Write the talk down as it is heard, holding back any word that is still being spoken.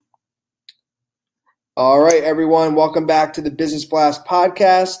All right, everyone. Welcome back to the Business Blast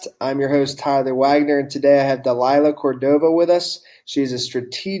podcast. I'm your host, Tyler Wagner, and today I have Delilah Cordova with us. She's a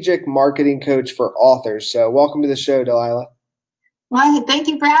strategic marketing coach for Authors. So, welcome to the show, Delilah. Well, thank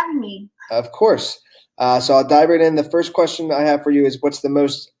you for having me. Of course. So, I'll dive right in. The first question I have for you is what's the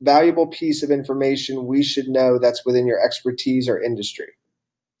most valuable piece of information we should know that's within your expertise or industry?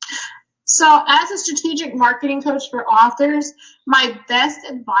 So, as a strategic marketing coach for Authors, my best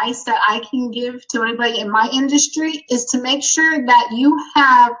advice that I can give to anybody in my industry is to make sure that you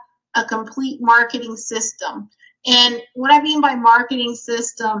have a complete marketing system. And what I mean by marketing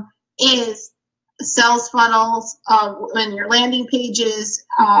system is sales funnels, and your landing pages,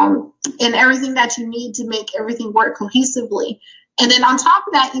 and everything that you need to make everything work cohesively. And then on top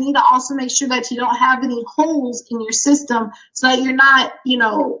of that, you need to also make sure that you don't have any holes in your system so that you're not,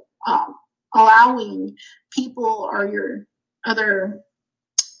 allowing people or your other,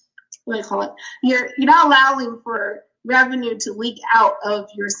 what do I call it? You're not allowing for revenue to leak out of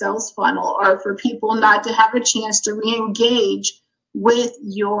your sales funnel or for people not to have a chance to re-engage with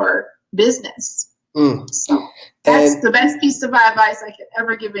your business. So that's the best piece of advice I could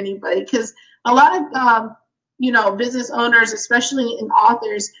ever give anybody, because a lot of business owners, especially in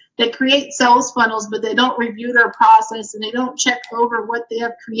Authors, they create sales funnels, but they don't review their process and they don't check over what they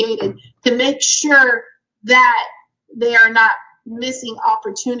have created to make sure that they are not missing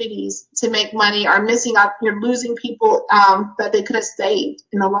opportunities to make money or you're losing people that they could have saved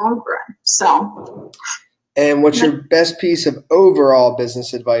in the long run. So. And what's your best piece of overall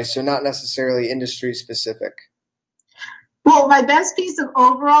business advice? So not necessarily industry specific. Well, my best piece of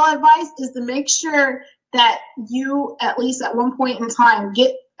overall advice is to make sure that you, at least at one point in time,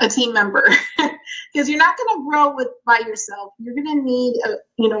 get a team member, because you're not going to grow by yourself. You're going to need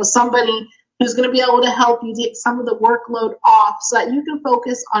somebody who's going to be able to help you get some of the workload off so that you can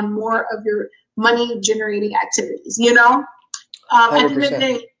focus on more of your money generating activities. At the end of the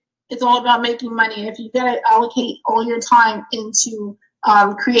day, it's all about making money. If you got to allocate all your time into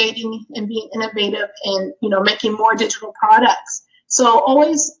creating and being innovative and making more digital products, so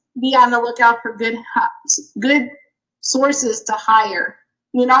always be on the lookout for good sources to hire.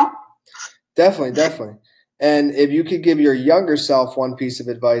 Definitely. And if you could give your younger self one piece of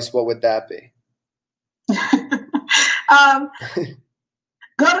advice, what would that be?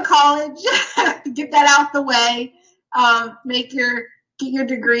 Go to college, get that out the way, get your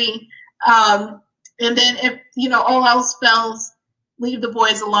degree, and then if all else fails, leave the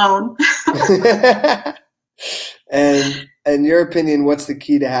boys alone. And in your opinion, what's the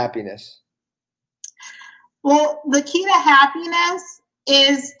key to happiness? Well, the key to happiness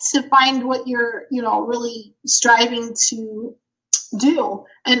is to find what you're, really striving to do.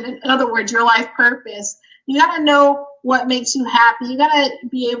 And in other words, your life purpose. You got to know what makes you happy. You got to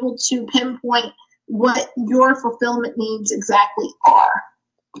be able to pinpoint what your fulfillment needs exactly are.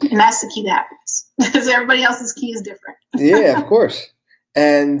 And that's the key to happiness, because everybody else's key is different. Yeah, of course.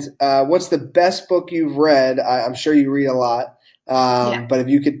 And what's the best book you've read? I'm sure you read a lot. But if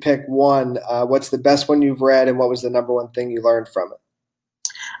you could pick one, what's the best one you've read, and what was the number one thing you learned from it?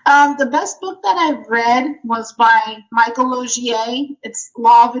 The best book that I've read was by Michael Logier. It's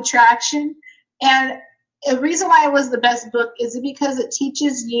Law of Attraction. And the reason why it was the best book is because it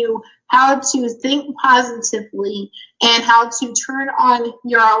teaches you how to think positively and how to turn on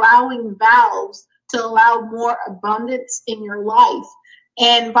your allowing valves to allow more abundance in your life.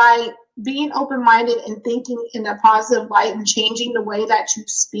 And by being open-minded and thinking in a positive light and changing the way that you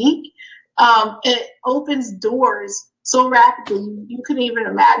speak, it opens doors so rapidly you couldn't even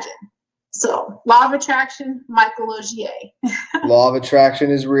imagine. So, Law of Attraction, Michael Logier. Law of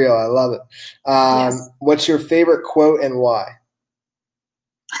Attraction is real. I love it. Yes. What's your favorite quote and why?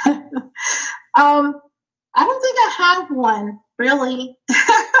 I don't think I have one, really.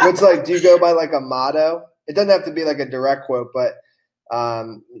 Do you go by like a motto? It doesn't have to be like a direct quote, but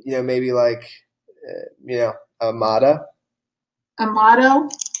maybe like a motto. A motto.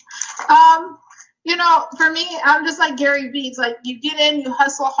 For me, I'm just like Gary Vee. It's like you get in, you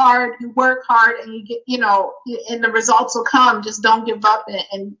hustle hard, you work hard, and you get, and the results will come. Just don't give up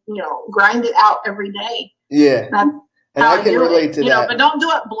and grind it out every day. Yeah. And I can relate to that. But don't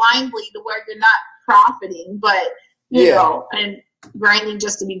do it blindly to where you're not profiting, but and grinding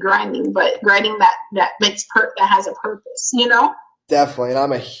just to be grinding, but grinding that has a purpose, Definitely. And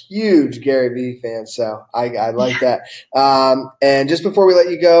I'm a huge Gary Vee fan, so I like that. And just before we let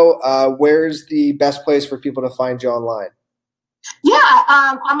you go, where's the best place for people to find you online? Yeah,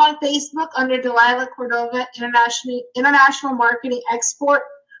 I'm on Facebook under Delilah Cordova International Marketing Export,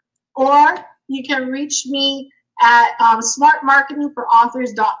 or you can reach me at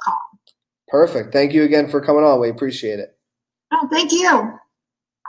smartmarketingforauthors.com. Perfect. Thank you again for coming on. We appreciate it. Oh, thank you.